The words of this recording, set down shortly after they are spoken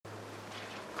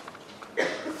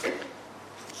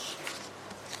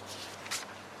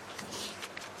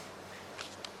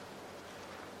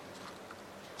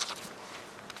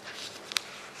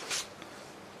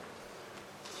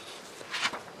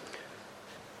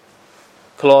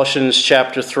Colossians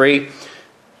chapter 3.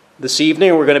 This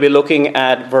evening we're going to be looking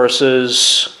at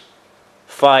verses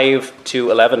 5 to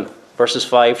 11. Verses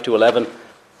 5 to 11.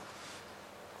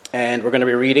 And we're going to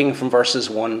be reading from verses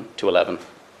 1 to 11.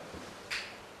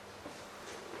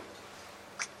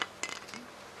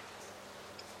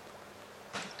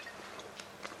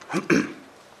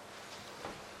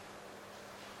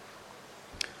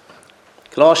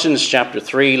 Colossians chapter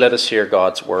 3, let us hear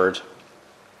God's word.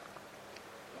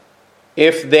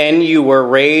 If then you were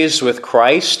raised with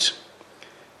Christ,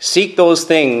 seek those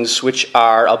things which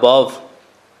are above,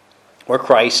 where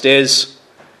Christ is,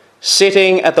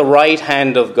 sitting at the right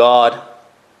hand of God.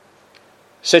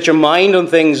 Set your mind on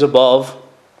things above,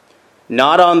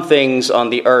 not on things on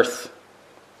the earth,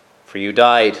 for you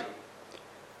died,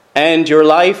 and your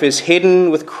life is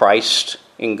hidden with Christ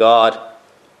in God.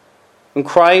 When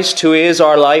Christ, who is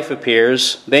our life,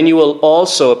 appears, then you will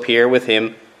also appear with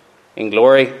him in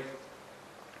glory.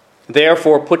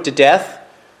 Therefore put to death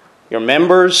your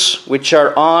members which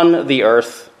are on the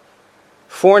earth: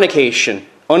 fornication,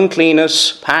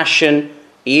 uncleanness, passion,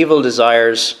 evil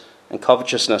desires, and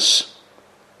covetousness,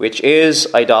 which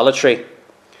is idolatry.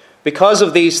 Because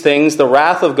of these things the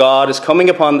wrath of God is coming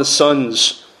upon the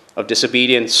sons of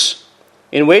disobedience,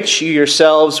 in which you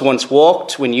yourselves once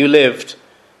walked when you lived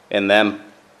in them.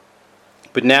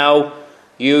 But now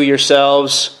you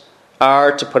yourselves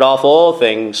are to put off all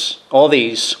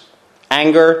these: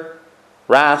 anger,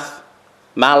 wrath,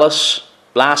 malice,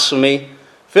 blasphemy,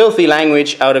 filthy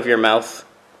language out of your mouth.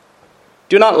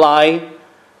 Do not lie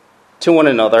to one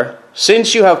another,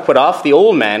 since you have put off the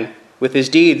old man with his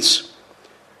deeds,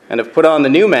 and have put on the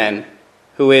new man,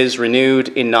 who is renewed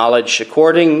in knowledge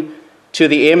according to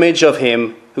the image of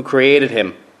him who created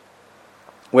him,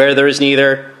 where there is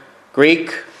neither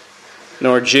Greek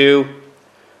nor Jew,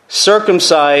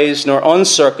 circumcised nor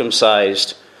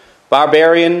uncircumcised,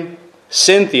 barbarian,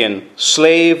 Scythian,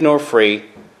 slave nor free,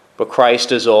 but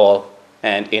Christ is all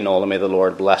and in all. And may the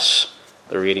Lord bless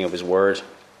the reading of his word.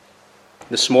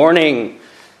 This morning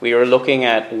we are looking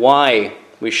at why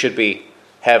we should be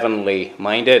heavenly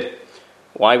minded.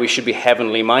 Why we should be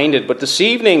heavenly minded. But this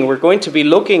evening we're going to be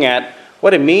looking at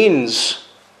what it means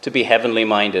to be heavenly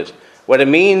minded. What it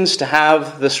means to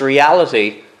have this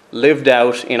reality lived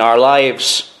out in our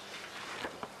lives.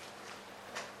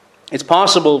 It's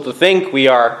possible to think we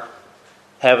are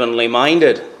heavenly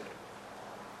minded,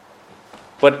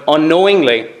 but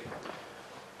unknowingly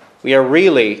we are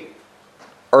really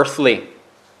earthly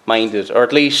minded, or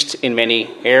at least in many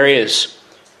areas.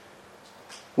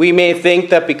 We may think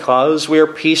that because we are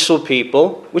peaceful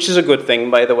people, which is a good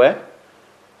thing, by the way,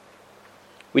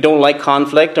 we don't like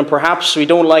conflict, and perhaps we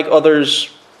don't like others.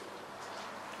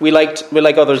 We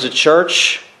like others at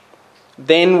church.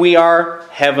 Then we are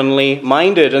heavenly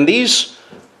minded, and these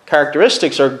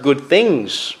characteristics are good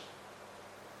things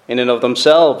in and of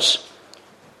themselves.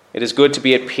 It is good to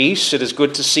be at peace. It is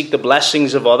good to seek the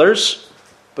blessings of others,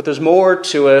 but there's more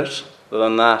to it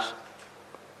than that.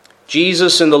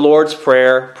 Jesus in the Lord's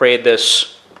Prayer prayed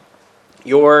this: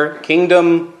 "Your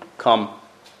kingdom come.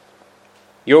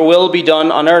 Your will be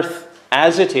done on earth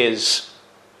as it is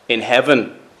in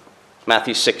heaven."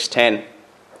 Matthew 6:10.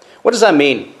 What does that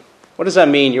mean? What does that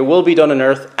mean? Your will be done on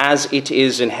earth as it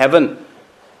is in heaven.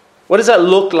 What does that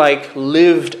look like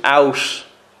lived out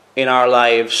in our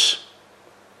lives?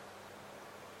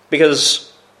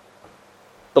 Because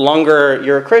the longer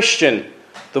you're a Christian,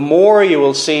 the more you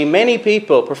will see many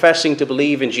people professing to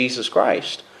believe in Jesus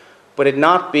Christ, but it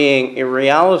not being a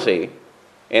reality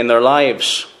in their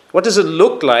lives. What does it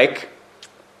look like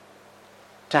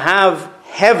to have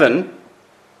heaven,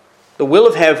 the will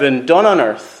of heaven, done on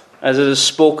earth as it is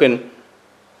spoken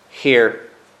here?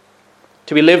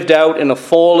 To be lived out in a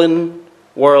fallen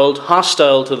world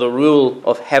hostile to the rule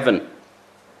of heaven.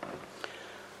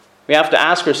 We have to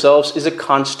ask ourselves, is it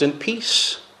constant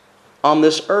peace on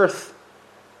this earth?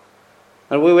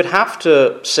 And we would have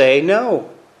to say no.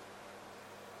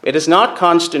 It is not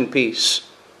constant peace.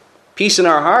 Peace in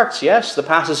our hearts, yes, that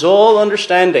passes all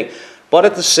understanding. But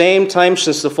at the same time,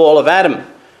 since the fall of Adam,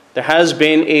 there has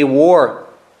been a war,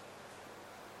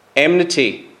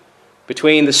 enmity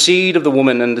between the seed of the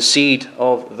woman and the seed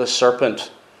of the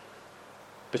serpent,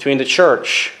 between the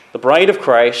church, the bride of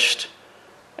Christ,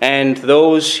 and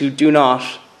those who do not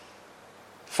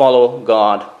follow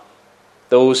God,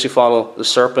 those who follow the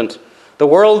serpent. The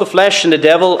world, the flesh, and the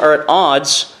devil are at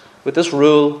odds with this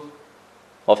rule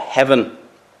of heaven,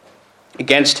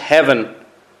 against heaven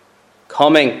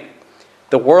coming.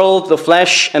 The world, the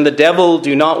flesh, and the devil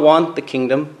do not want the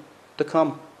kingdom to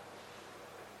come.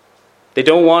 They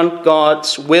don't want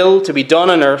God's will to be done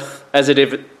on earth as it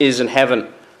is in heaven.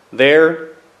 Their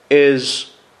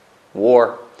is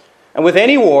war. And with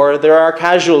any war, there are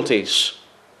casualties.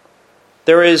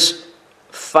 There is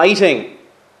fighting,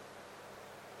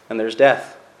 and there's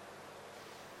death.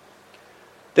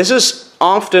 This is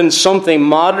often something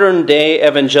modern-day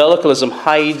evangelicalism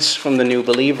hides from the new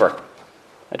believer.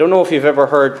 I don't know if you've ever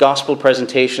heard gospel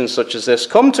presentations such as this.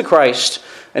 Come to Christ,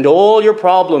 and all your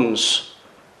problems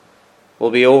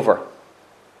will be over.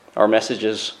 Or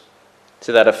messages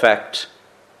to that effect.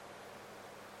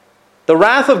 The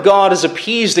wrath of God is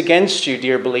appeased against you,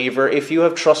 dear believer, if you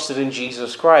have trusted in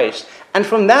Jesus Christ. And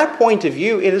from that point of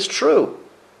view, it is true.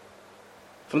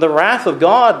 From the wrath of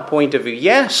God point of view,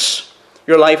 yes,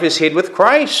 your life is hid with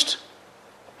Christ.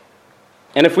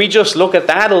 And if we just look at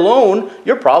that alone,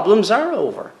 your problems are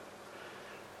over.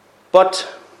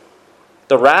 But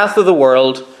the wrath of the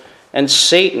world and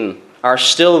Satan are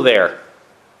still there,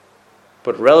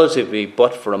 but relatively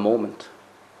but for a moment.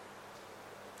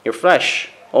 Your flesh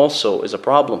also is a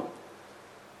problem.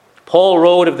 Paul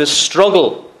wrote of this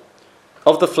struggle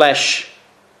of the flesh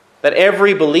that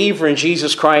every believer in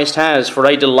Jesus Christ has. For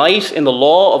I delight in the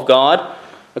law of God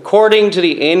according to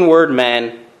the inward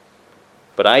man,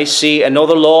 but I see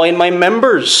another law in my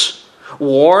members,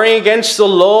 warring against the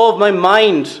law of my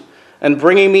mind and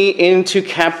bringing me into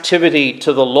captivity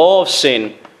to the law of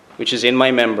sin, which is in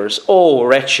my members. O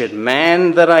wretched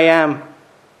man that I am,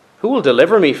 who will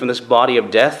deliver me from this body of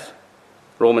death?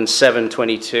 Romans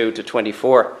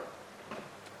 7:22-24.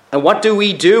 And what do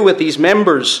we do with these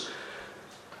members,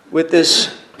 with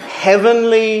this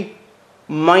heavenly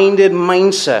minded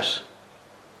mindset?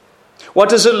 What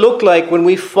does it look like when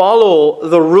we follow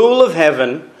the rule of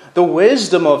heaven, the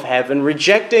wisdom of heaven,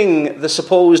 rejecting the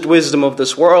supposed wisdom of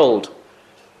this world?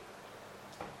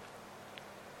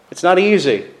 It's not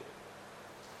easy.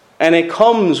 And it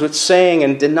comes with saying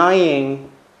and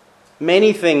denying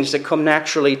many things that come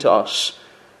naturally to us.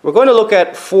 We're going to look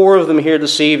at 4 of them here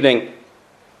this evening.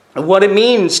 What it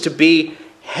means to be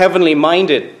heavenly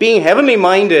minded. Being heavenly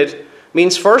minded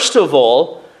means, first of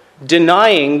all,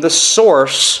 denying the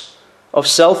source of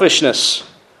selfishness.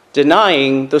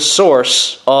 Denying the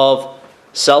source of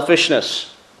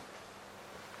selfishness.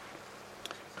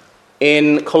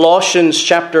 In Colossians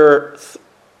chapter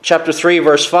 3,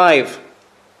 verse 5,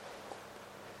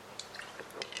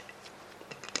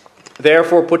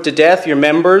 therefore put to death your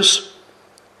members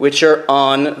which are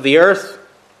on the earth.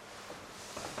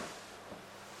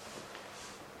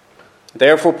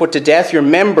 Therefore put to death your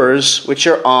members which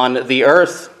are on the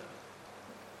earth.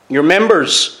 Your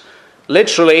members,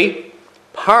 literally,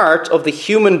 part of the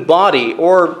human body,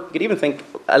 or you could even think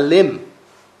a limb.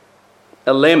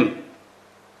 A limb.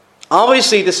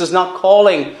 Obviously, this is not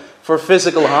calling for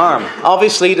physical harm.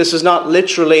 Obviously, this is not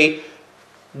literally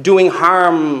doing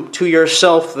harm to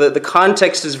yourself. The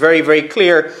context is very, very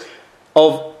clear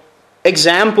of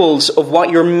examples of what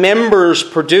your members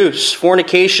produce.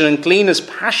 Fornication, uncleanness,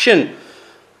 passion.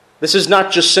 This is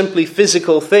not just simply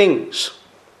physical things.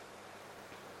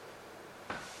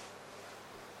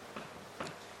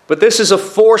 But this is a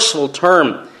forceful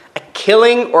term. A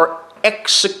killing or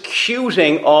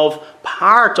executing of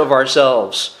part of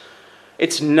ourselves.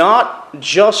 It's not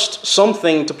just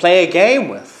something to play a game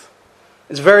with.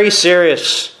 It's very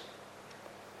serious.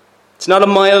 It's not a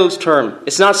mild term.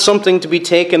 It's not something to be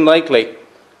taken lightly,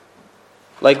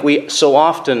 like we so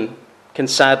often can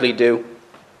sadly do.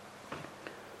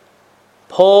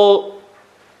 Paul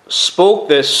spoke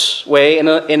this way in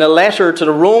a letter to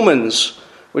the Romans,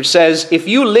 which says, if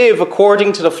you live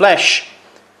according to the flesh,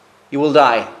 you will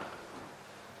die.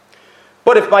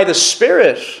 But if by the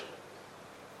Spirit,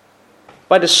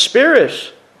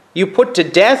 you put to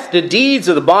death the deeds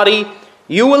of the body,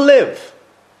 you will live.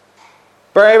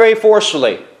 Very, very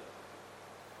forcefully.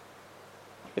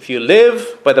 If you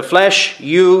live by the flesh,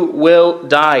 you will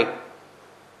die. You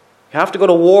have to go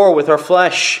to war with our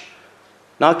flesh,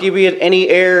 not giving it any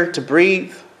air to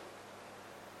breathe,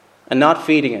 and not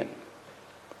feeding it.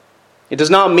 It does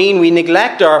not mean we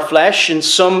neglect our flesh in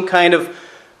some kind of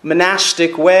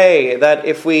monastic way, that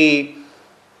if we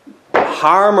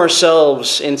harm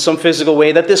ourselves in some physical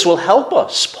way, that this will help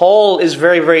us. Paul is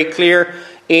very, very clear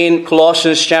in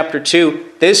Colossians chapter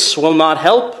 2. This will not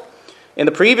help. In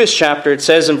the previous chapter, it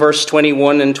says in verse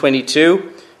 21 and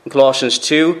 22, in Colossians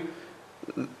 2,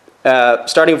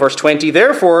 starting in verse 20,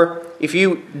 therefore, if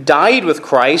you died with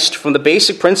Christ from the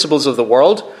basic principles of the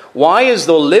world, why, as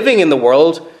though living in the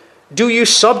world, do you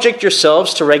subject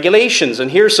yourselves to regulations?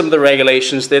 And here's some of the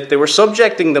regulations that they were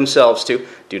subjecting themselves to.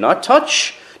 Do not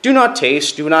touch, do not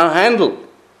taste, do not handle.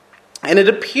 And it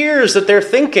appears that they're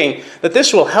thinking that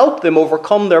this will help them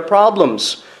overcome their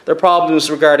problems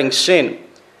regarding sin.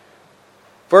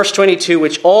 Verse 22,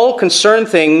 which all concern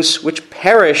things which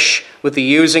perish with the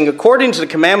using, according to the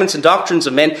commandments and doctrines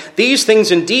of men. These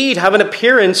things indeed have an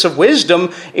appearance of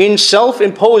wisdom in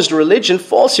self-imposed religion,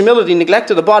 false humility,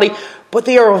 neglect of the body, but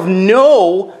they are of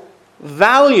no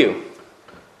value.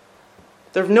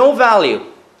 They're of no value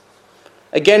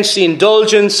against the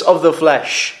indulgence of the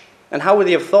flesh. And how would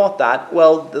they have thought that?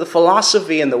 Well, the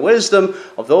philosophy and the wisdom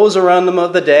of those around them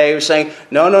of the day were saying,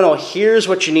 no, here's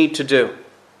what you need to do.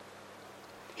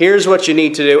 Here's what you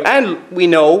need to do. And we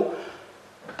know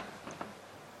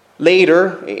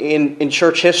later in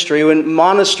church history when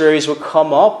monasteries would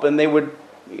come up and they would,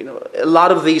 a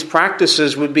lot of these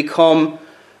practices would become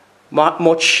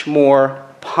much more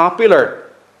popular.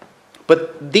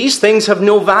 But these things have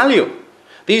no value.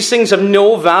 These things have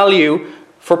no value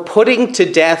for putting to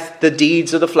death the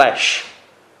deeds of the flesh.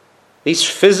 These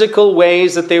physical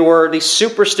ways that these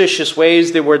superstitious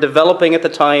ways they were developing at the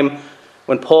time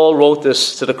when Paul wrote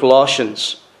this to the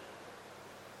Colossians.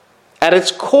 At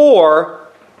its core,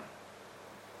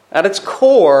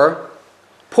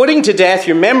 putting to death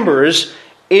your members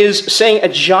is saying a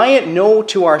giant no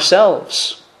to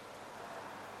ourselves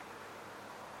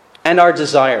and our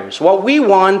desires. What we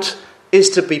want is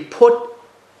to be put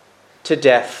to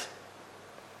death.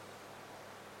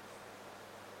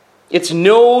 It's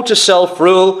no to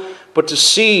self-rule, but to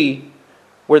see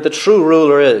where the true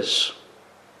ruler is.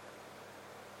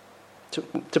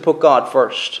 To put God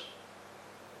first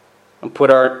and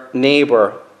put our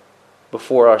neighbor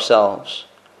before ourselves.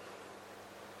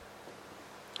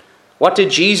 What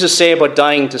did Jesus say about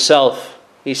dying to self?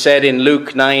 He said in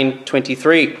Luke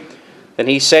 9:23, then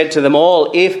he said to them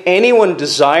all, if anyone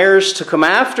desires to come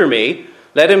after me,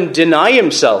 let him deny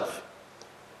himself,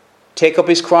 take up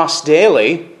his cross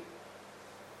daily,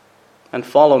 and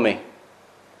follow me.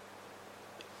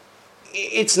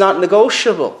 It's not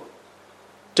negotiable.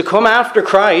 To come after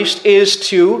Christ is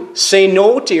to say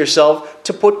no to yourself,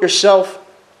 to put yourself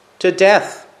to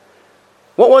death.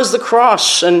 What was the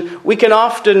cross? And we can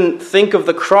often think of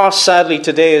the cross, sadly,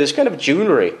 today as kind of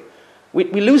jewelry. We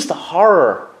lose the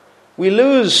horror. We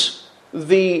lose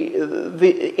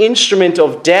the instrument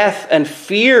of death and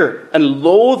fear and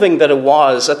loathing that it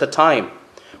was at the time.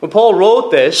 When Paul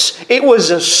wrote this, it was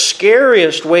the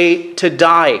scariest way to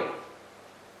die.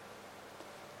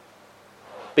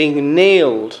 Being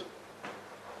nailed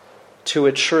to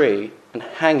a tree and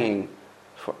hanging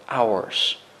for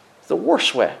hours. The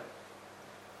worst way.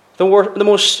 The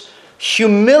most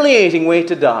humiliating way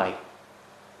to die.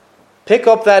 Pick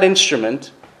up that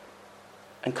instrument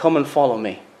and come and follow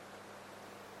me.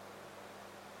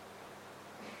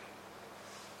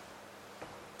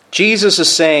 Jesus is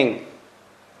saying,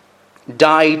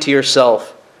 die to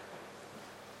yourself.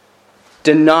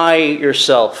 Deny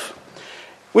yourself.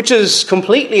 Which is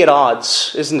completely at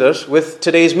odds, isn't it, with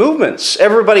today's movements.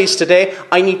 Everybody's today,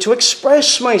 I need to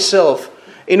express myself.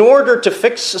 In order to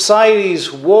fix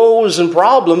society's woes and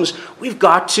problems, we've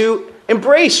got to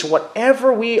embrace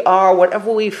whatever we are,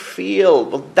 whatever we feel.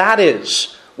 Well, that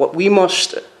is what we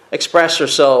must express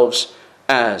ourselves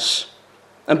as.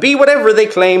 And be whatever they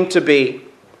claim to be.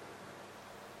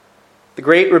 The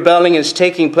great rebellion is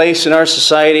taking place in our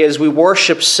society as we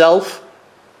worship self.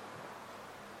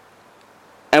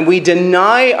 And we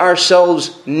deny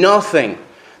ourselves nothing.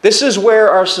 This is where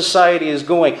our society is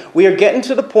going. We are getting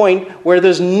to the point where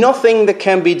there's nothing that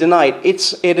can be denied.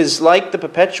 It is like the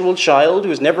perpetual child who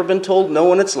has never been told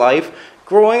no in its life,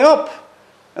 growing up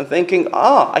and thinking,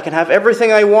 I can have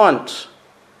everything I want.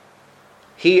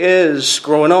 He is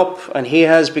growing up and he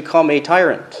has become a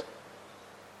tyrant.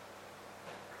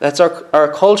 That's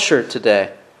our culture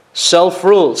today.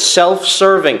 Self-rule,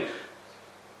 self-serving.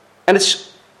 And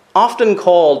it's often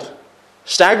called,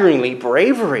 staggeringly,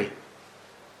 bravery.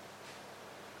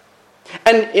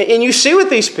 And you see with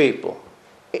these people,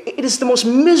 it is the most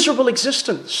miserable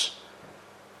existence.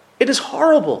 It is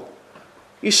horrible.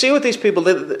 You see with these people,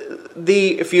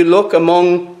 if you look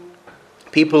among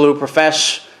people who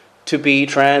profess to be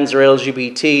trans or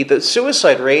LGBT, the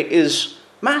suicide rate is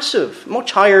massive,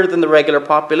 much higher than the regular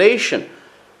population.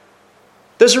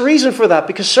 There's a reason for that,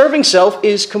 because serving self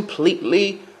is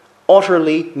completely,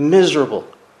 utterly miserable.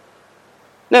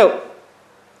 Now,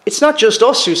 it's not just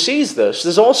us who sees this.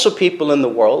 There's also people in the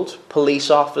world, police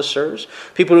officers,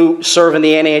 people who serve in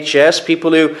the NHS,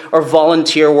 people who are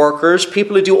volunteer workers,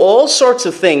 people who do all sorts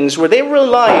of things where they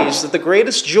realize that the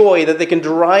greatest joy that they can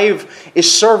derive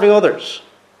is serving others.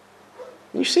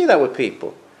 You see that with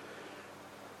people.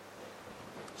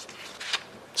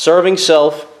 Serving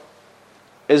self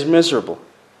is miserable.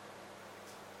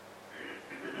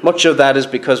 Much of that is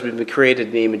because we've been created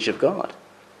in the image of God.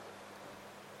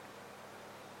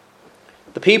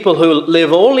 The people who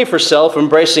live only for self,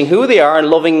 embracing who they are and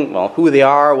loving,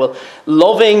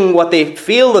 loving what they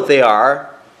feel that they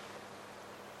are,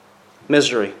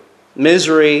 misery.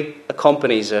 Misery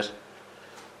accompanies it.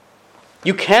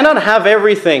 You cannot have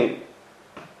everything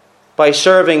by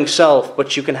serving self,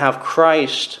 but you can have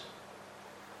Christ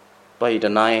by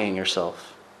denying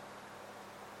yourself.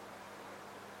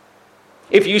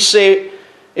 If you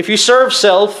serve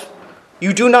self,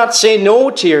 you do not say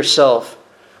no to yourself.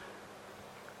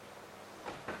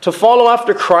 To follow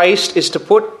after Christ is to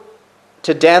put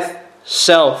to death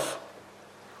self.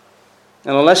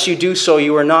 And unless you do so,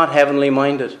 you are not heavenly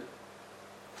minded.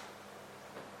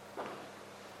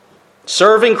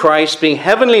 Serving Christ, being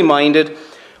heavenly minded,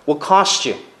 will cost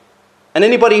you. And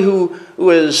anybody who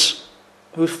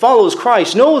follows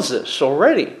Christ knows this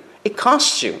already. It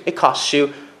costs you. It costs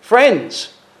you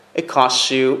friends. It costs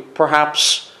you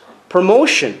perhaps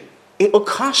promotion. It will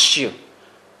cost you.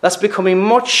 That's becoming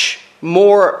much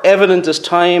more evident as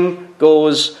time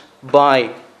goes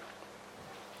by.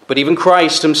 But even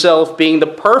Christ himself, being the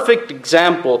perfect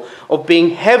example of being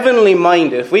heavenly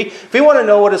minded, if we want to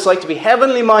know what it's like to be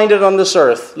heavenly minded on this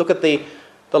earth, look at the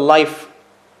life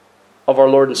of our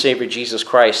Lord and Savior Jesus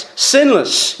Christ.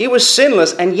 Sinless. He was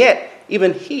sinless, and yet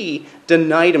even he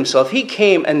denied himself. He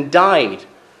came and died.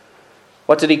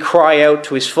 What did he cry out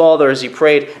to his Father as he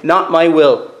prayed? Not my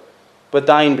will, but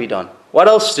thine be done. What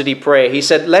else did he pray? He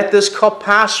said, let this cup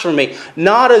pass from me,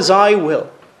 not as I will,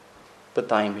 but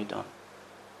thine be done.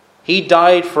 He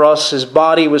died for us. His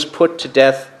body was put to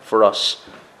death for us.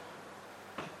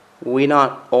 We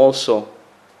not also.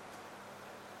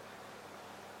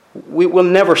 We will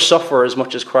never suffer as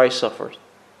much as Christ suffered.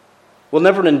 We'll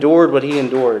never endure what he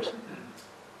endured.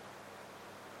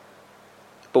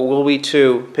 But will we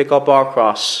too pick up our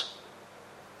cross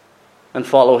and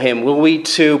follow him? Will we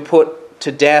too put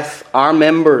to death our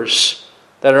members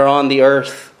that are on the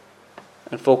earth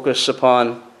and focus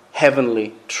upon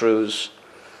heavenly truths?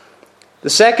 The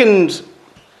second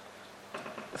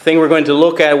thing we're going to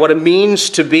look at, what it means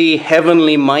to be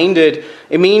heavenly minded,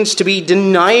 it means to be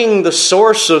denying the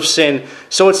source of sin.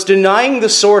 So it's denying the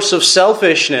source of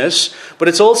selfishness, but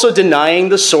it's also denying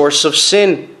the source of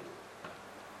sin.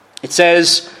 It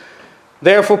says,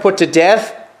 therefore put to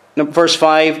death, verse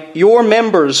 5, your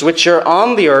members which are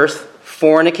on the earth,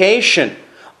 fornication,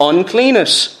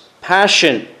 uncleanness,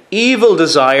 passion, evil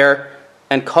desire,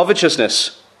 and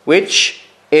covetousness, which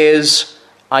is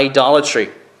idolatry.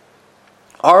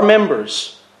 Our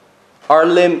members,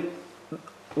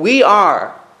 we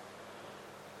are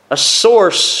a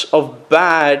source of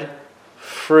bad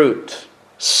fruit,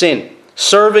 sin.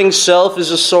 Serving self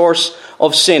is a source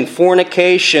of sin.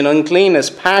 Fornication, uncleanness,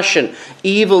 passion,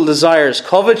 evil desires,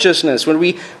 covetousness. When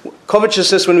we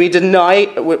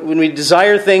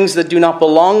desire things that do not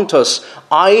belong to us,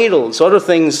 idols, other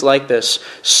things like this.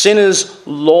 Sin is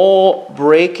law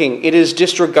breaking. It is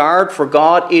disregard for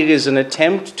God. It is an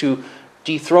attempt to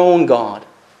dethrone God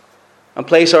and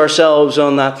place ourselves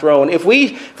on that throne. If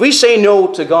we say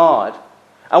no to God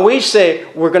and we say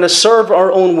we're going to serve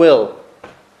our own will,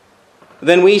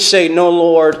 then we say, no,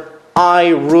 Lord, I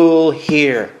rule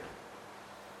here.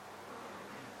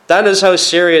 That is how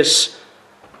serious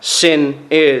sin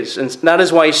is. And that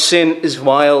is why sin is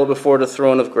vile before the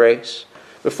throne of grace,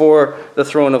 before the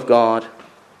throne of God.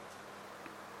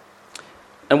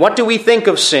 And what do we think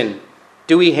of sin?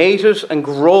 Do we hate it and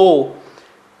grow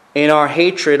in our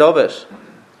hatred of it?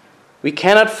 We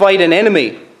cannot fight an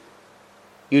enemy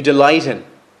you delight in.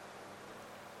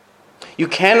 You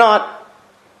cannot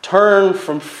turn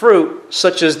from fruit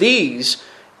such as these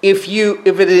if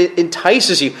it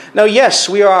entices you. Now, yes,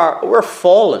 we're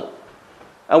fallen.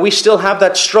 And we still have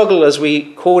that struggle, as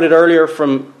we quoted earlier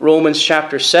from Romans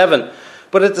chapter 7.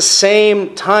 But at the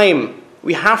same time,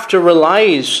 we have to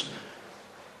realize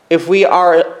if we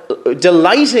are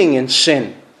delighting in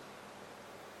sin,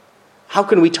 how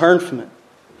can we turn from it?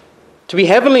 To be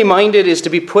heavenly minded is to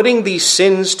be putting these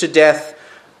sins to death.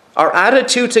 Our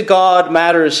attitude to God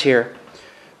matters here.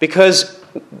 Because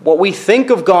what we think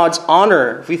of God's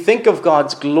honor, if we think of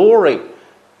God's glory,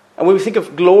 and when we think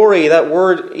of glory, that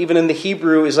word, even in the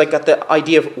Hebrew, is like got the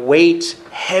idea of weight,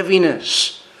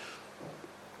 heaviness.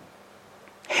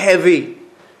 Heavy.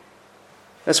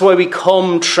 That's why we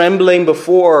come trembling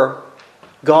before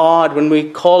God when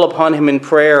we call upon him in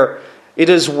prayer. It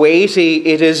is weighty,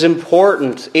 it is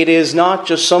important. It is not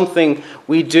just something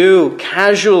we do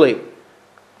casually.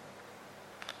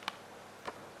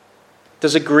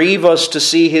 Does it grieve us to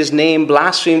see his name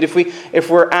blasphemed? If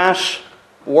we're at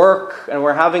work and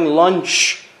we're having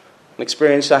lunch, an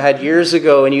experience I had years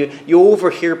ago, and you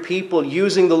overhear people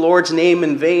using the Lord's name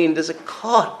in vain, does it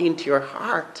cut into your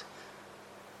heart.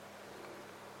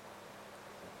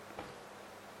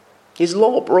 His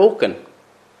law broken.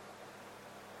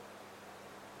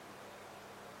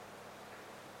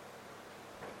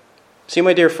 See,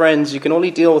 my dear friends, you can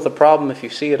only deal with a problem if you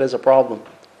see it as a problem.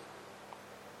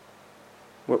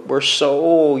 We're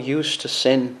so used to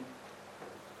sin.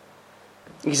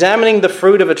 Examining the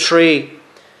fruit of a tree.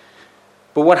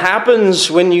 But what happens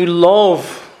when you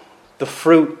love the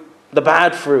fruit, the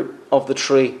bad fruit of the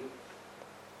tree?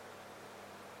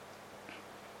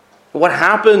 What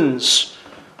happens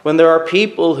when there are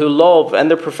people who love, and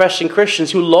they're professing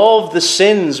Christians, who love the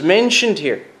sins mentioned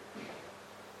here?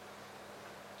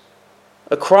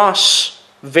 Across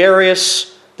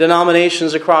various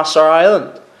denominations across our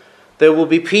island, there will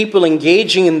be people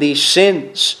engaging in these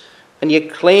sins, and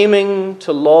yet claiming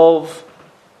to love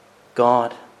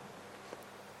God.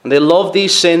 And they love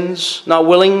these sins, not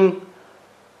willing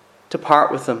to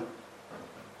part with them.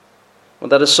 Well,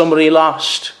 that is somebody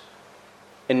lost,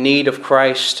 in need of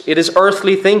Christ. It is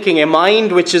earthly thinking. A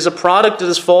mind which is a product of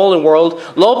this fallen world,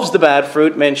 loves the bad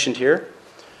fruit mentioned here,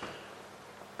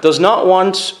 does not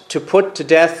want to put to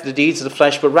death the deeds of the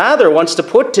flesh, but rather wants to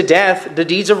put to death the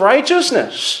deeds of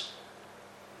righteousness.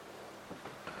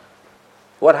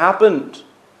 What happened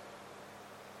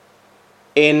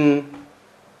in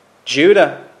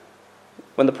Judah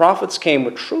when the prophets came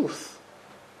with truth?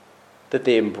 Did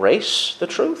they embrace the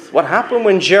truth? What happened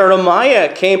when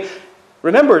Jeremiah came?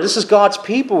 Remember, this is God's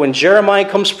people. When Jeremiah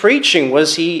comes preaching,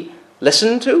 was he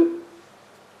listened to?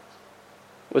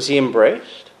 Was he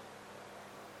embraced?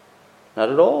 Not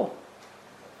at all.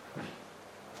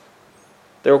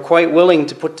 They were quite willing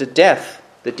to put to death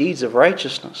the deeds of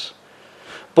righteousness.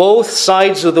 Both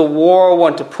sides of the war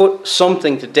want to put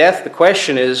something to death. The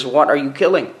question is, what are you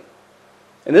killing?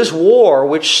 In this war,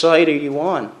 which side are you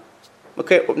on?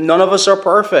 Okay, none of us are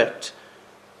perfect.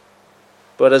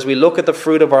 But as we look at the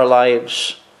fruit of our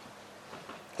lives,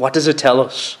 what does it tell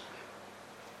us?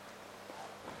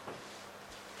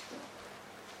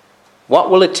 What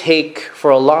will it take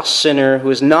for a lost sinner who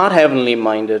is not heavenly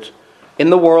minded in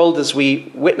the world, as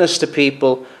we witness to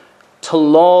people, to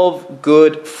love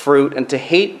good fruit and to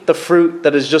hate the fruit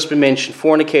that has just been mentioned: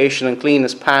 fornication,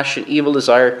 uncleanness, passion, evil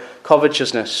desire,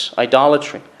 covetousness,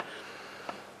 idolatry?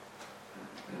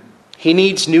 He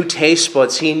needs new taste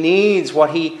buds. He needs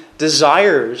what he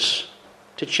desires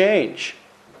to change.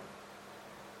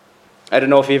 I don't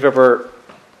know if you've ever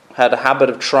had a habit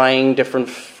of trying different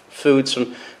foods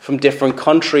from different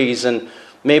countries, and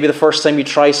maybe the first time you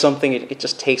try something, it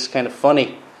just tastes kind of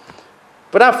funny.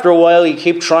 But after a while, you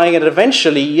keep trying it, and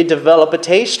eventually you develop a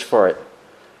taste for it.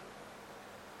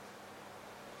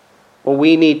 Well,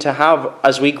 we need to have,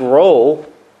 as we grow,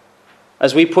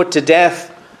 as we put to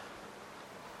death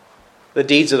the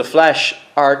deeds of the flesh,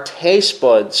 our taste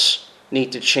buds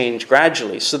need to change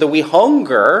gradually so that we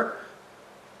hunger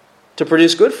to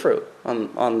produce good fruit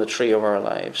on the tree of our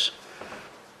lives.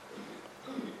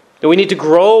 And we need to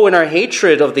grow in our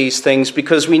hatred of these things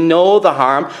because we know the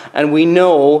harm and we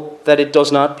know that it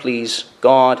does not please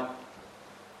God.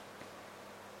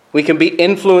 We can be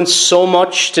influenced so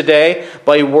much today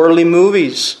by worldly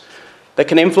movies that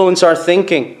can influence our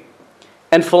thinking,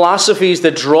 and philosophies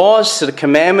that draw us to the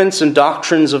commandments and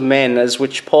doctrines of men, as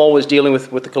which Paul was dealing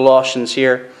with the Colossians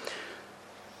here.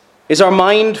 Is our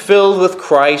mind filled with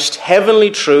Christ,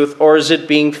 heavenly truth, or is it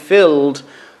being filled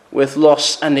with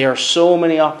lust? And there are so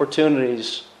many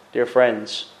opportunities, dear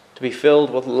friends, to be filled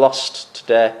with lust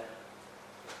today.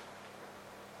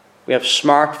 We have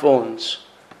smartphones.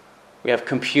 We have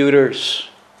computers.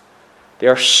 They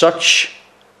are such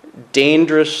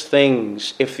dangerous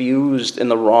things if used in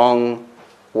the wrong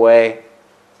way.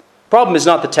 The problem is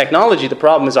not the technology. The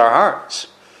problem is our hearts.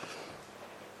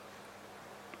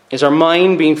 Is our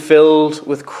mind being filled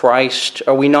with Christ?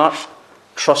 Are we not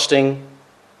trusting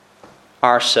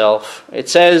ourselves? It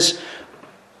says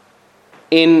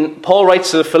Paul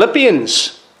writes to the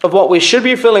Philippians of what we should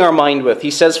be filling our mind with.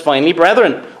 He says, finally,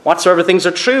 brethren, whatsoever things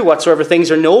are true, whatsoever things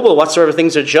are noble, whatsoever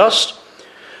things are just,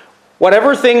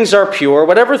 whatever things are pure,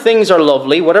 whatever things are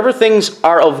lovely, whatever things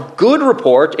are of good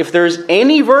report, if there is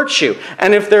any virtue,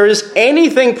 and if there is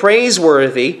anything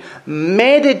praiseworthy,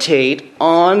 meditate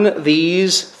on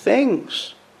these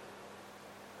things.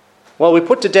 Well, we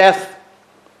put to death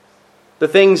the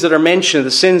things that are mentioned,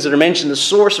 the sins that are mentioned, the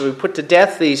source of it. We put to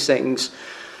death these things.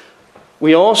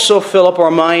 We also fill up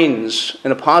our minds,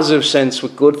 in a positive sense,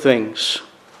 with good things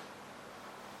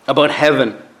about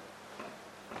heaven.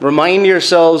 Remind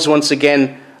yourselves once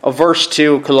again of verse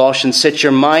 2 of Colossians. Set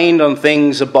your mind on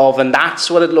things above, and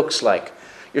that's what it looks like.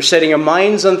 You're setting your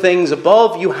minds on things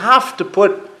above. You have to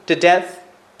put to death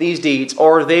these deeds,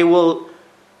 or they will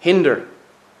hinder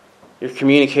your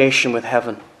communication with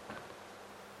heaven.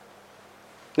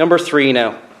 Number 3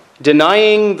 now.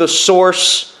 Denying the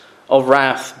source of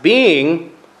wrath.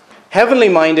 Being heavenly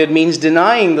minded means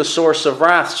denying the source of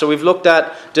wrath. So we've looked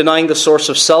at denying the source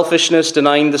of selfishness,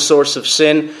 denying the source of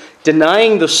sin,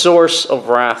 denying the source of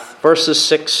wrath. Verses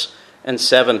 6 and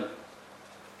 7.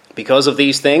 Because of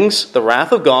these things, the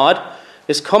wrath of God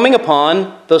is coming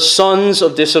upon the sons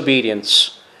of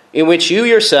disobedience, in which you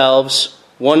yourselves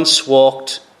once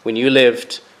walked when you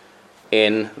lived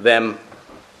in them.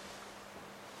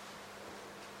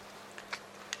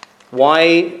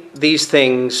 Why these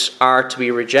things are to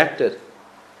be rejected.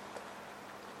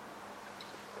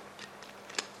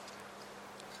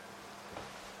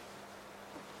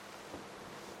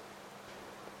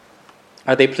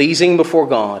 Are they pleasing before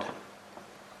God?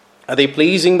 Are they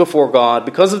pleasing before God?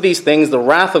 Because of these things, the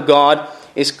wrath of God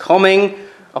is coming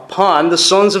upon the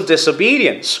sons of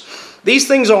disobedience. These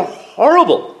things are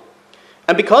horrible.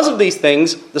 And because of these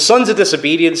things, the sons of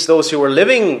disobedience, those who are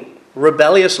living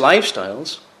rebellious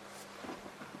lifestyles,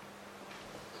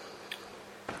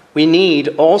 we need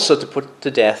also to put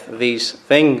to death these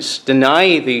things,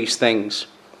 deny these things.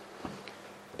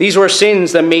 These were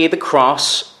sins that made the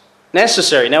cross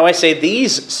necessary. Now I say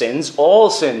these sins, all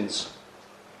sins,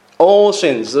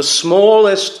 the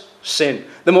smallest sin,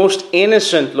 the most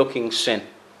innocent looking sin,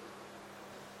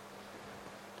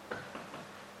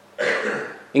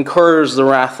 incurs the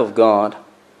wrath of God.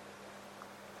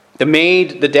 That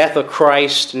made the death of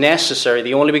Christ necessary,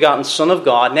 the only begotten Son of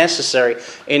God, necessary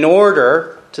in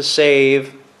order to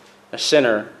save a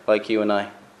sinner like you and I.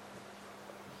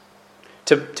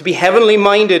 To be heavenly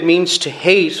minded means to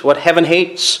hate what heaven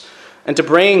hates and to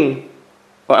bring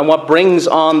and what brings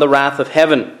on the wrath of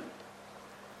heaven.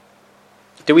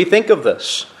 Do we think of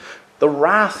this? The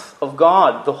wrath of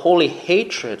God, the holy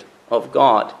hatred of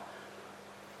God.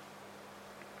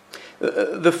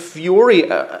 The fury,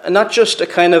 not just a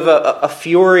kind of a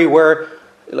fury where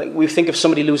like we think of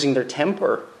somebody losing their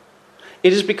temper.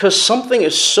 It is because something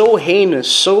is so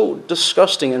heinous, so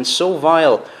disgusting, and so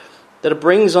vile that it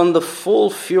brings on the full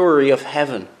fury of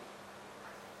heaven,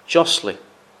 justly,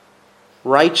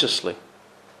 righteously,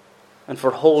 and for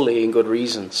holy and good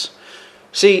reasons.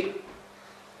 See,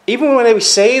 even when we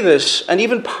say this, and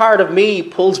even part of me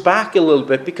pulls back a little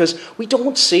bit because we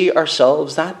don't see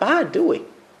ourselves that bad, do we?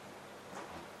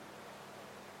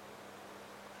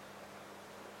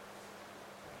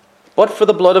 But for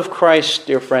the blood of Christ,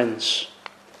 dear friends,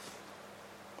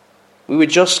 we would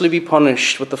justly be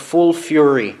punished with the full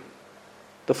fury,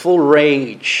 the full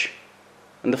rage,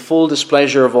 and the full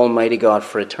displeasure of Almighty God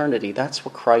for eternity. That's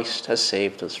what Christ has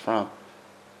saved us from.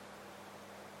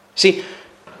 See,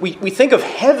 we think of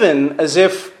heaven as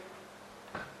if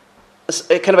as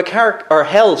a kind of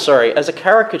as a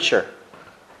caricature.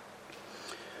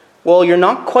 Well, you're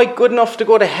not quite good enough to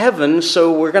go to heaven,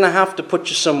 so we're going to have to put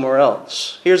you somewhere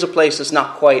else. Here's a place that's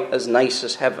not quite as nice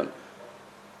as heaven.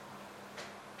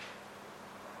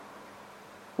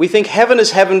 We think heaven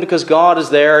is heaven because God is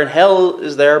there, and hell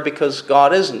is there because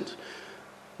God isn't.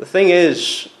 The thing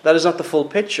is, that is not the full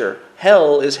picture.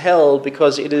 Hell is hell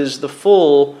because it is the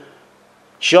full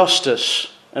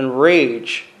justice and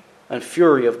rage and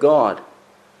fury of God.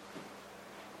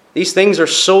 These things are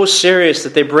so serious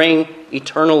that they bring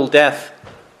eternal death.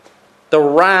 The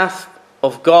wrath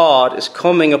of God is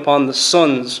coming upon the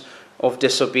sons of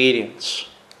disobedience.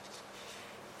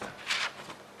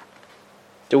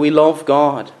 Do we love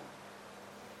God?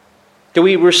 Do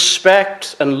we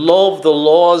respect and love the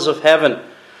laws of heaven?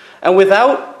 And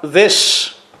without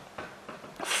this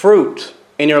fruit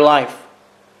in your life,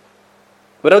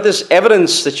 without this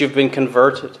evidence that you've been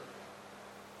converted,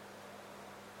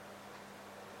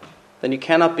 then you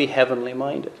cannot be heavenly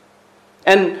minded.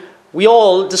 And we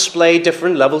all display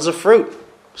different levels of fruit.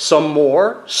 Some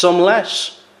more, some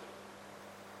less.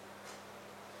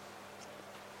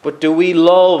 But do we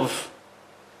love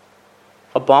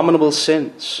abominable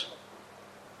sins?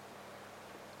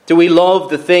 Do we love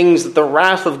the things that the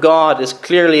wrath of God is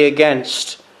clearly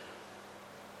against?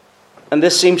 And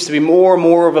this seems to be more and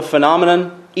more of a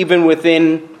phenomenon, even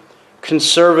within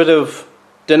conservative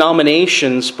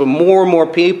denominations, but more and more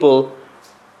people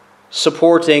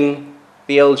supporting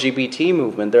the LGBT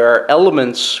movement. There are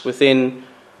elements within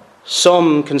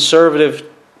some conservative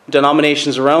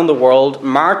denominations around the world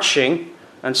marching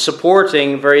and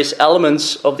supporting various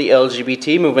elements of the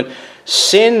LGBT movement.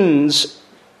 Sins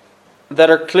that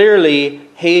are clearly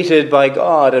hated by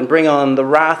God and bring on the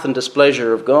wrath and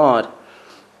displeasure of God.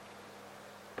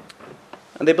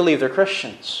 And they believe they're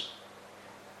Christians.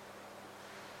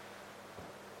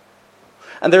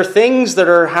 And there are things that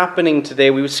are happening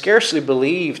today we would scarcely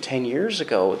believe 10 years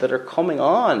ago that are coming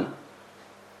on.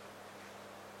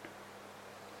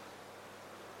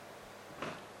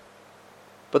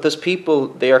 But there's people,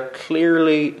 they are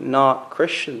clearly not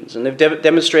Christians, and they've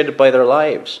demonstrated by their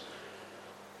lives.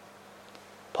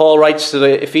 Paul writes to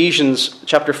the Ephesians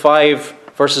chapter 5,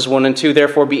 verses 1 and 2,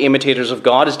 "Therefore be imitators of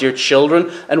God as dear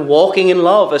children, and walking in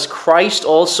love, as Christ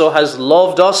also has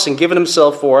loved us and given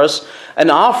himself for us, an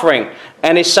offering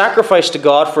and a sacrifice to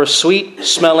God for a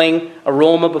sweet-smelling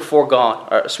aroma before God."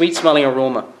 Or a sweet-smelling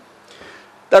aroma.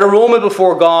 That aroma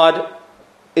before God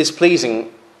is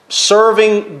pleasing.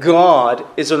 Serving God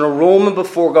is an aroma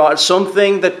before God,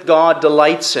 something that God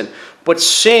delights in. But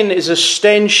sin is a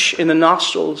stench in the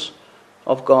nostrils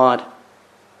of God.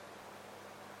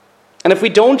 And if we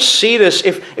don't see this,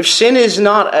 if sin is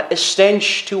not a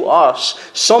stench to us,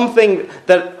 something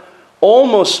that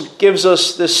almost gives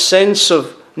us this sense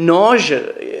of nausea,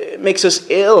 it makes us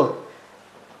ill,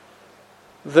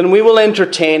 then we will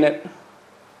entertain it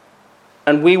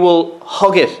and we will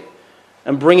hug it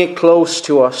and bring it close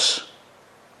to us.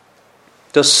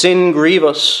 Does sin grieve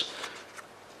us?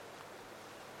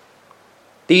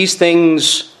 These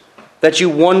things that you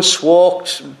once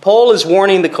walked, Paul is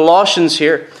warning the Colossians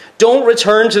here, don't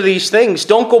return to these things.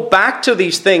 Don't go back to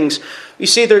these things. You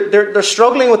see, they're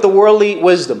struggling with the worldly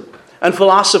wisdom and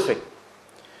philosophy.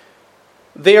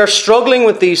 They are struggling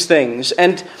with these things.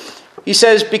 And he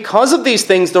says, because of these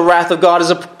things, the wrath of God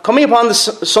is coming upon the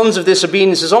sons of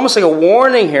disobedience. It's almost like a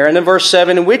warning here. And in verse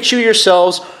 7, in which you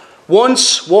yourselves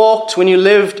once walked when you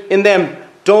lived in them.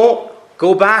 Don't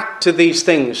go back to these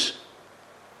things,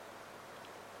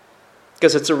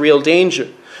 because it's a real danger.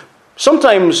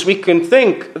 Sometimes we can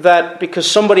think that because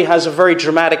somebody has a very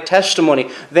dramatic testimony,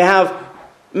 they have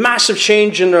massive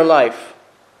change in their life.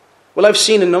 Well, I've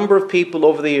seen a number of people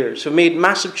over the years who've made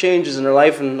massive changes in their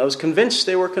life, and I was convinced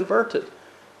they were converted.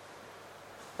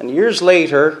 And years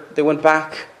later, they went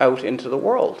back out into the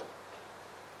world.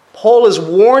 Paul is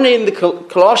warning the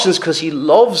Colossians because he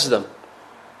loves them.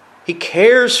 He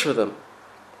cares for them.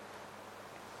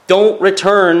 Don't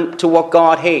return to what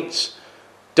God hates.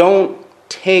 Don't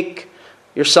take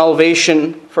your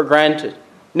salvation for granted.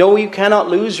 No, you cannot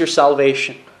lose your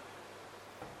salvation.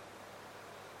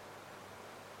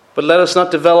 But let us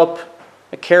not develop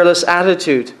a careless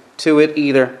attitude to it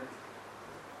either.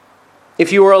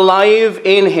 If you are alive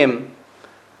in him,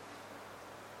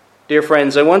 dear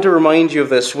friends, I want to remind you of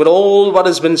this. With all what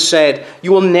has been said,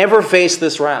 you will never face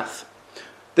this wrath.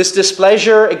 This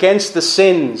displeasure against the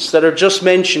sins that are just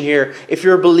mentioned here. If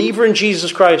you're a believer in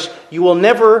Jesus Christ, you will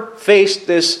never face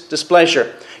this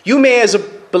displeasure. You may, as a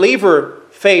believer,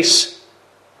 face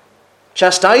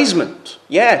chastisement,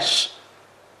 yes.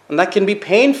 And that can be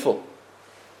painful,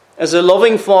 as a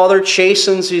loving father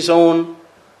chastens his own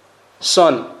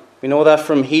son. We know that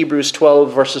from Hebrews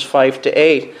 12, verses 5 to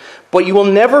 8. But you will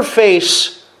never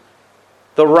face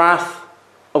the wrath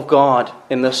of God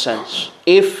in this sense,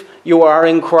 if you are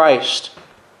in Christ.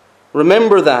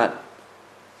 Remember that.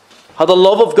 How the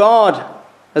love of God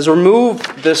has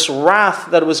removed this wrath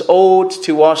that was owed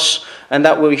to us and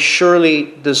that we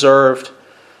surely deserved.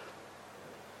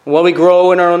 While we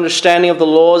grow in our understanding of the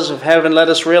laws of heaven, let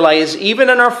us realize, even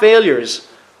in our failures,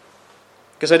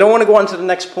 because I don't want to go on to the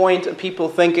next point of people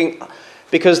thinking,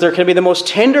 because there can be the most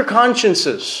tender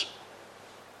consciences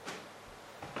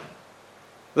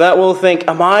that will think,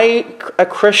 am I a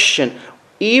Christian?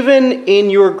 Even in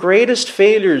your greatest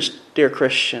failures, dear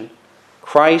Christian,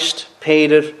 Christ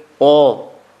paid it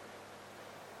all.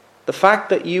 The fact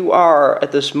that you are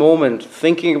at this moment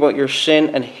thinking about your sin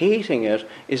and hating it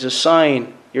is a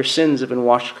sign your sins have been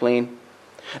washed clean.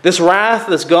 This wrath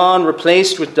has gone,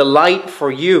 replaced with delight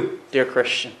for you, dear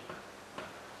Christian.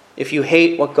 If you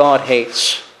hate what God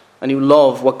hates and you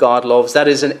love what God loves, that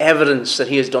is an evidence that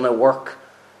he has done a work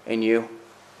in you.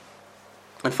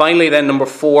 And finally then, number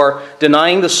 4,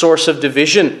 denying the source of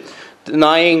division.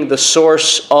 Denying the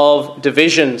source of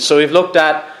division. So we've looked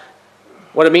at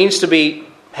what it means to be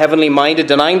heavenly minded,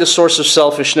 denying the source of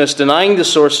selfishness, denying the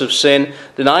source of sin,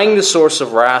 denying the source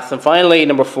of wrath, and finally,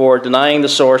 number 4, denying the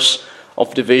source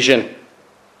of division.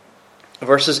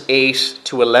 Verses 8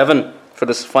 to 11 for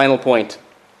this final point.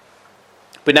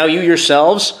 But now you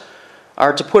yourselves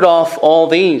are to put off all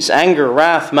these: anger,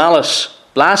 wrath, malice,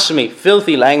 blasphemy,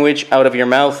 filthy language out of your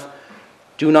mouth.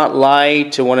 Do not lie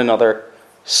to one another,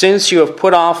 since you have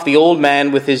put off the old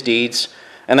man with his deeds,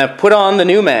 and have put on the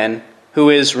new man, who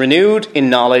is renewed in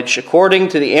knowledge according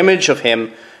to the image of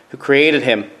him who created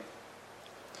him.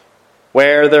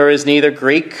 Where there is neither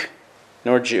Greek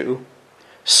nor Jew,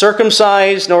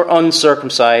 circumcised nor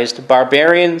uncircumcised,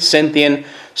 barbarian, Scythian,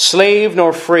 slave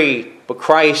nor free, but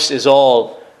Christ is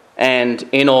all and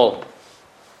in all.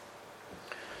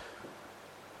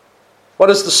 What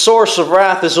is the source of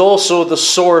wrath is also the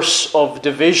source of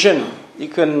division. You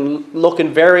can look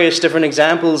in various different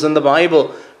examples in the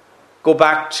Bible. Go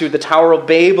back to the Tower of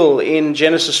Babel in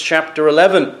Genesis chapter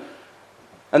 11.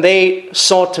 And they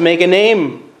sought to make a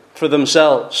name for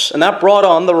themselves. And that brought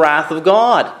on the wrath of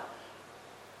God.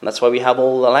 And that's why we have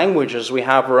all the languages we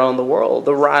have around the world.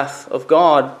 The wrath of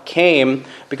God came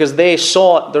because they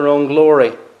sought their own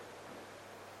glory.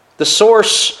 The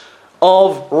source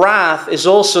of wrath is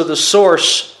also the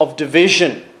source of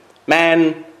division.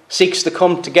 Man seeks to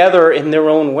come together in their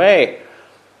own way.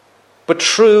 But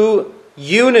true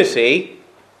unity,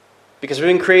 because we've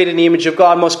been created in the image of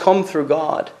God, must come through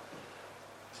God.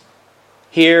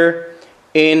 Here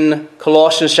in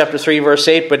Colossians chapter 3, verse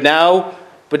 8, But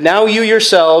now you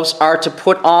yourselves are to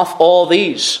put off all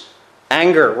these: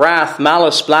 anger, wrath,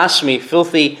 malice, blasphemy,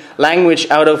 filthy language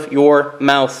out of your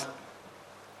mouth.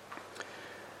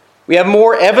 We have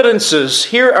more evidences.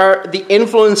 Here are the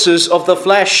influences of the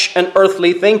flesh and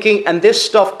earthly thinking, and this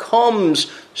stuff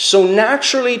comes so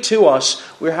naturally to us,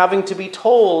 we're having to be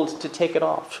told to take it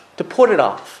off, to put it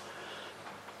off.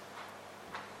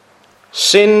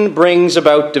 Sin brings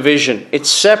about division. It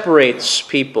separates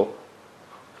people.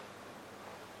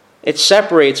 It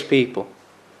separates people.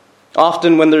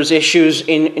 Often when there's issues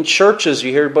in churches,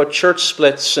 you hear about church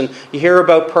splits and you hear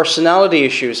about personality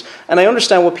issues. And I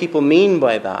understand what people mean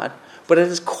by that. But at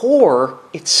its core,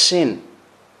 it's sin.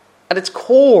 At its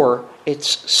core,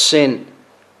 it's sin.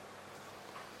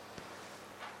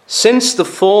 Since the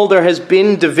fall, there has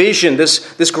been division.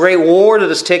 This great war that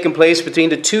has taken place between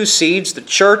the two seeds, the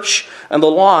church and the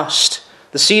lost.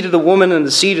 The seed of the woman and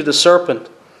the seed of the serpent.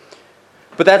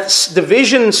 But that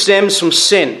division stems from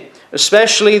sin.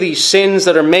 Especially these sins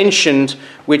that are mentioned,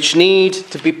 which need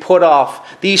to be put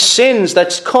off. These sins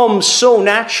that come so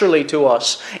naturally to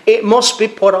us. It must be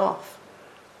put off.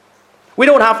 We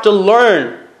don't have to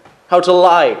learn how to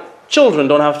lie. Children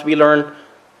don't have to be learned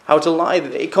how to lie.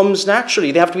 It comes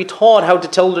naturally. They have to be taught how to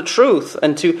tell the truth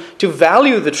and to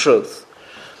value the truth.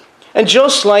 And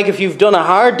just like if you've done a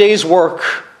hard day's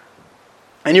work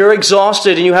and you're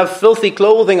exhausted and you have filthy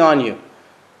clothing on you,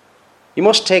 you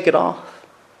must take it off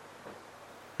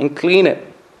and clean it.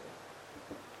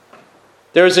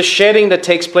 There is a shedding that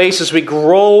takes place as we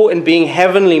grow in being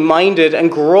heavenly minded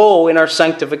and grow in our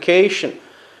sanctification.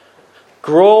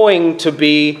 Growing to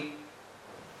be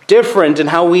different in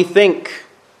how we think,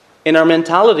 in our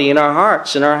mentality, in our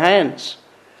hearts, in our hands.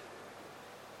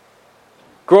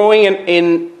 Growing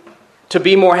in to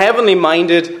be more heavenly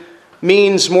minded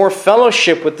means more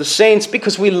fellowship with the saints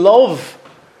because we love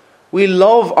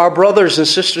our brothers and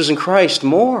sisters in Christ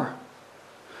more.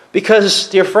 Because,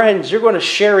 dear friends, you're going to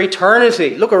share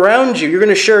eternity. Look around you. You're going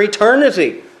to share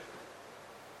eternity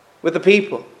with the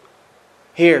people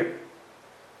here.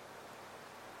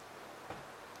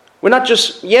 We're not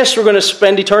just, yes, we're going to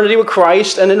spend eternity with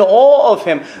Christ and in awe of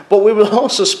Him, but we will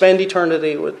also spend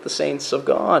eternity with the saints of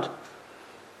God.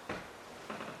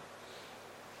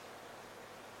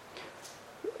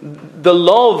 The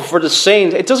love for the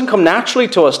saints, it doesn't come naturally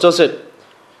to us, does it?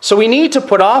 So we need to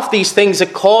put off these things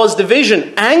that cause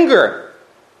division. Anger.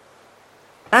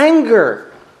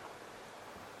 Anger.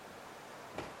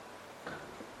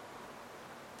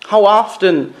 How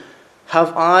often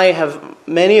have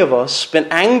many of us been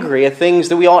angry at things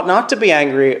that we ought not to be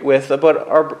angry with about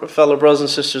our fellow brothers and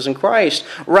sisters in Christ?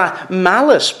 Wrath,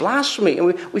 malice, blasphemy. And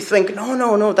we think,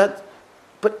 no, that...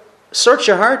 But search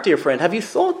your heart, dear friend. Have you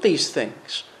thought these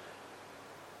things?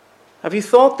 Have you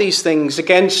thought these things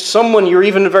against someone you're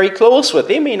even very close with?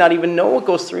 They may not even know what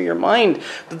goes through your mind.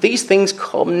 But these things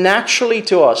come naturally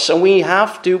to us, and we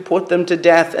have to put them to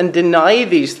death and deny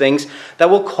these things that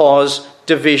will cause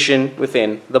division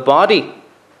within the body.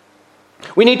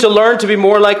 We need to learn to be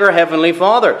more like our Heavenly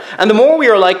Father. And the more we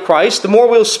are like Christ, the more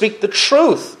we'll speak the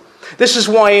truth. This is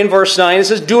why in verse 9 it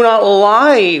says, do not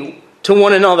lie to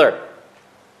one another.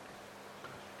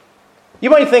 You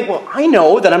might think, well, I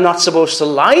know that I'm not supposed to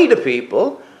lie to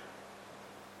people.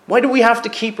 Why do we have to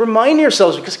keep reminding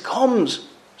ourselves? Because it comes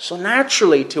so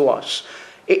naturally to us.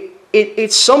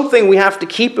 It's something we have to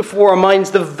keep before our minds,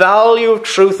 the value of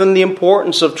truth and the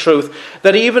importance of truth.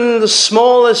 That even the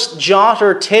smallest jot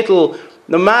or tittle,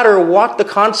 no matter what the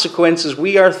consequences,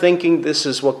 we are thinking, this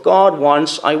is what God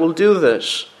wants, I will do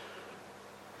this.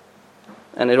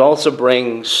 And it also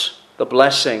brings the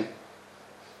blessing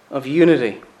of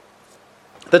unity.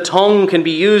 The tongue can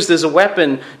be used as a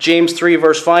weapon. James 3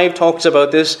 verse 5 talks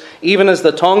about this. Even as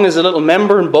the tongue is a little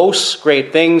member and boasts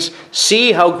great things,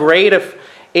 see how great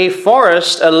a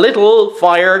forest a little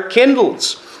fire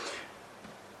kindles.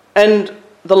 And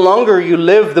the longer you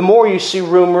live, the more you see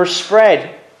rumors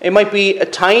spread. It might be a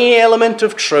tiny element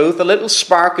of truth, a little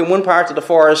spark in one part of the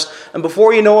forest, and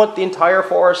before you know it, the entire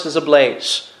forest is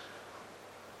ablaze.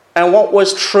 And what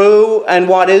was true and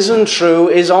what isn't true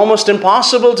is almost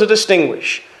impossible to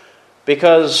distinguish.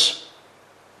 Because,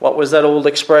 what was that old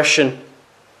expression?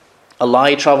 A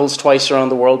lie travels twice around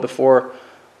the world before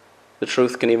the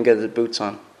truth can even get its boots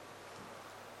on.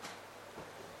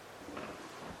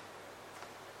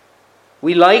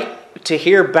 We like to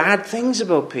hear bad things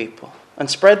about people and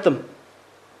spread them.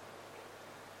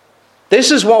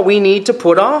 This is what we need to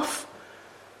put off.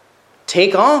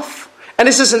 Take off. And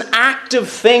this is an active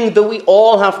thing that we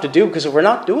all have to do, because if we're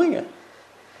not doing it,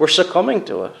 we're succumbing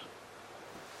to it.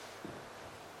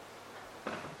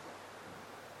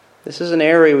 This is an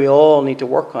area we all need to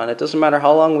work on. It doesn't matter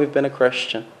how long we've been a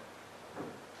Christian.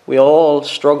 We all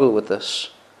struggle with this.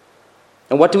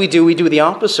 And what do? We do the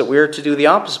opposite. We are to do the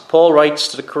opposite. Paul writes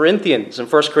to the Corinthians in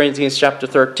 1 Corinthians chapter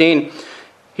 13.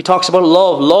 He talks about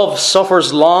love. Love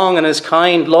suffers long and is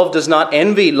kind. Love does not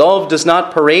envy. Love does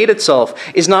not parade itself,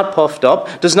 is not puffed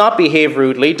up, does not behave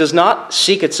rudely, does not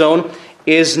seek its own,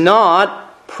 is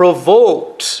not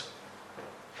provoked.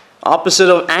 Opposite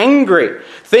of angry.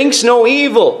 Thinks no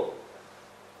evil.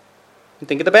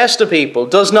 Think of the best of people.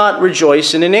 Does not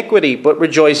rejoice in iniquity, but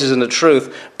rejoices in the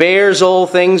truth. Bears all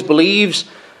things, believes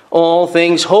all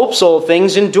things, hopes all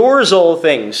things, endures all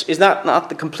things. Is that not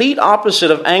the complete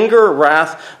opposite of anger,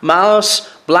 wrath,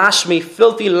 malice, blasphemy,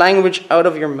 filthy language out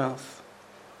of your mouth?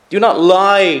 Do not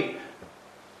lie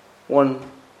one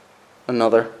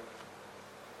another.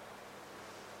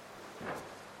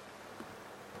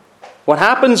 What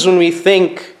happens when we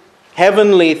think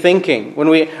heavenly thinking,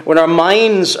 when our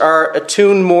minds are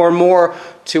attuned more and more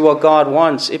to what God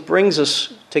wants, it brings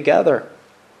us together.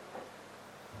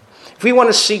 If we want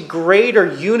to see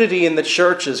greater unity in the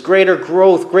churches, greater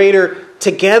growth, greater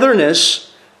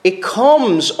togetherness, it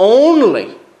comes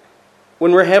only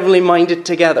when we're heavenly minded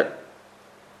together.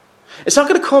 It's not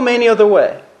going to come any other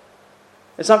way.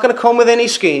 It's not going to come with any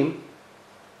scheme.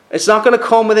 It's not going to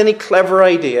come with any clever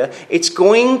idea. It's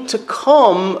going to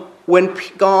come when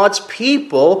God's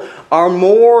people are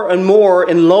more and more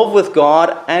in love with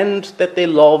God and that they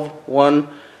love one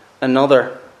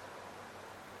another.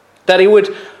 That He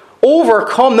would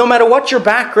overcome, no matter what your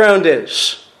background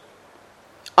is.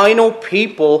 I know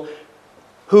people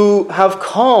who have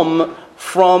come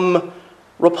from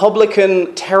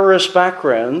Republican terrorist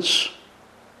backgrounds,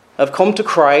 have come to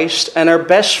Christ and are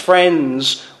best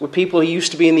friends with people who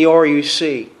used to be in the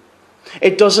RUC.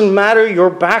 It doesn't matter your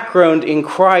background in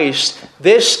Christ.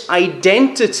 This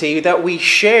identity that we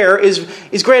share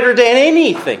is greater than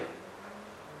anything.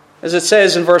 As it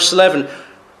says in verse 11,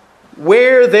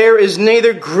 where there is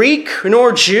neither Greek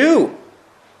nor Jew.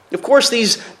 Of course,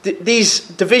 these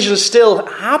divisions still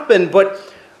happen,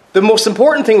 but the most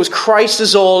important thing was Christ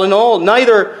is all in all.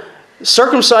 Neither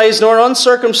circumcised nor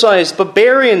uncircumcised,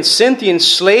 barbarian, Scythian,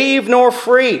 slave nor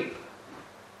free.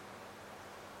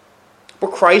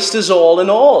 But Christ is all in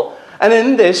all. And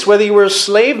in this, whether you were a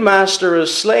slave master or a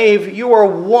slave, you are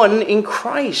one in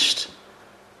Christ.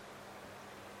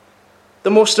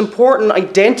 The most important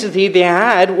identity they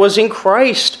had was in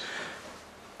Christ.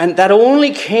 And that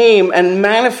only came and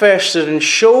manifested and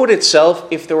showed itself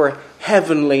if they were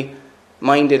heavenly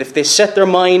minded, if they set their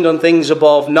mind on things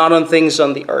above, not on things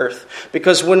on the earth.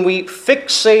 Because when we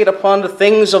fixate upon the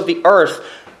things of the earth,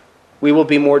 we will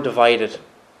be more divided.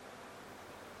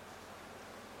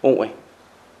 Won't we?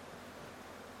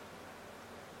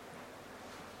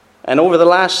 And over the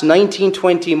last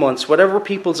 19-20 months, whatever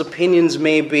people's opinions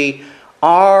may be,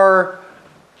 our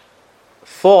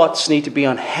thoughts need to be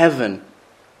on heaven,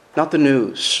 not the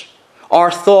news.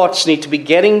 Our thoughts need to be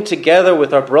getting together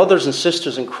with our brothers and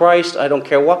sisters in Christ. I don't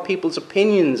care what people's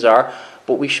opinions are,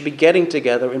 but we should be getting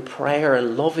together in prayer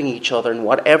and loving each other in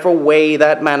whatever way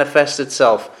that manifests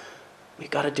itself.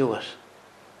 We've got to do it.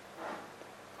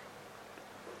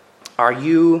 Are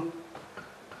you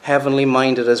heavenly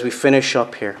minded as we finish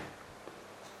up here?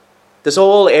 There's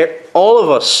all of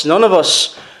us, none of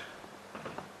us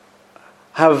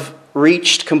have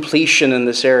reached completion in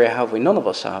this area, have we? None of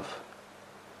us have.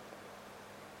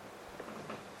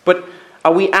 But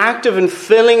are we active in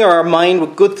filling our mind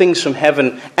with good things from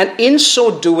heaven? And in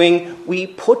so doing, we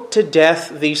put to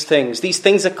death these things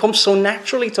that come so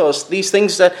naturally to us, these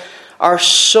things that are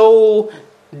so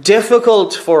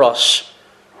difficult for us.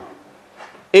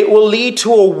 It will lead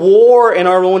to a war in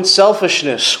our own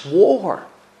selfishness. War.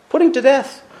 Putting to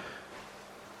death.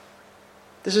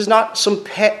 This is not some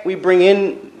pet we bring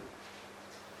in.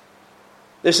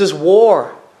 This is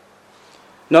war.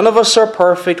 None of us are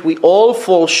perfect. We all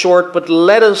fall short, but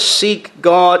let us seek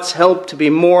God's help to be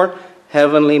more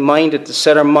heavenly minded, to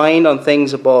set our mind on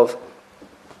things above,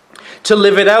 to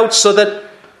live it out so that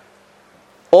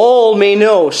all may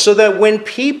know, so that when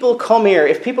people come here,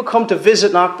 if people come to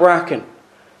visit Knockbracken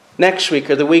next week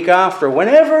or the week after,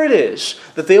 whenever it is,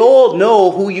 that they all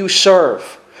know who you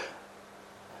serve.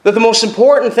 That the most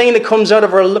important thing that comes out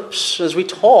of our lips as we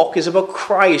talk is about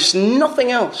Christ,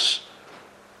 nothing else.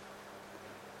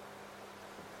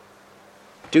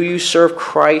 Do you serve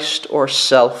Christ or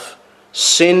self?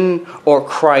 Sin or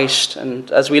Christ?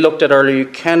 And as we looked at earlier, you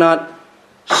cannot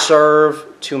serve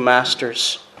two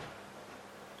masters.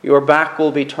 Your back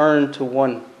will be turned to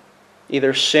one,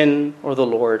 either sin or the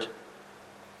Lord.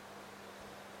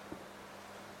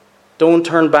 Don't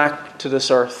turn back to this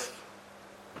earth.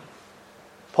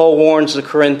 Paul warns the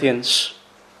Colossians,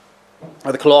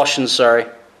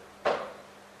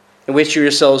 in which you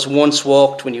yourselves once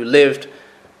walked when you lived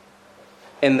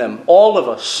in them. All of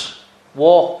us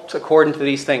walked according to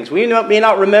these things. We may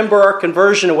not remember our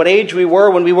conversion and what age we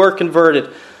were when we were converted,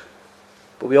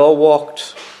 but we all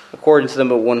walked according to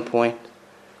them at one point.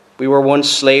 We were once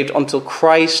slaves until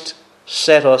Christ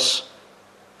set us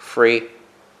free.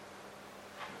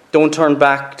 Don't turn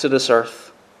back to this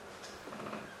earth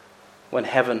when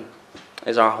heaven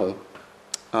is our home.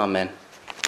 Amen.